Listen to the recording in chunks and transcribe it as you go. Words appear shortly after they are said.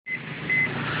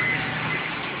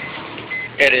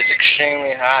It is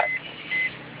extremely hot.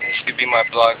 This could be my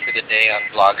blog for the day on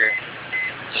Blogger.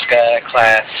 Just got out of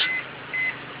class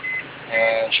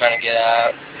and trying to get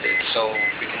out. It's so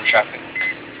freaking traffic.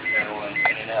 Everyone's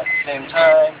getting out at the same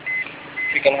time.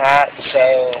 Freaking hot.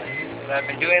 So what I've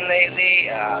been doing lately,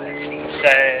 let's see,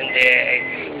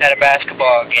 Sunday, had a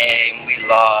basketball game. We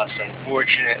lost,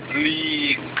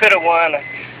 unfortunately. We could have won.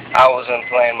 I wasn't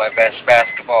playing my best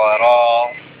basketball at all.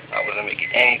 I wasn't making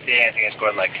anything. I think I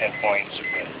scored like 10 points.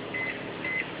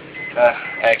 But,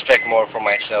 I expect more from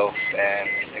myself, and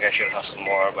I think I should hustle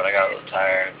more, but I got a little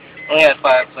tired. Only had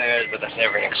 5 players, but that's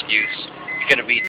never an excuse. You could have beat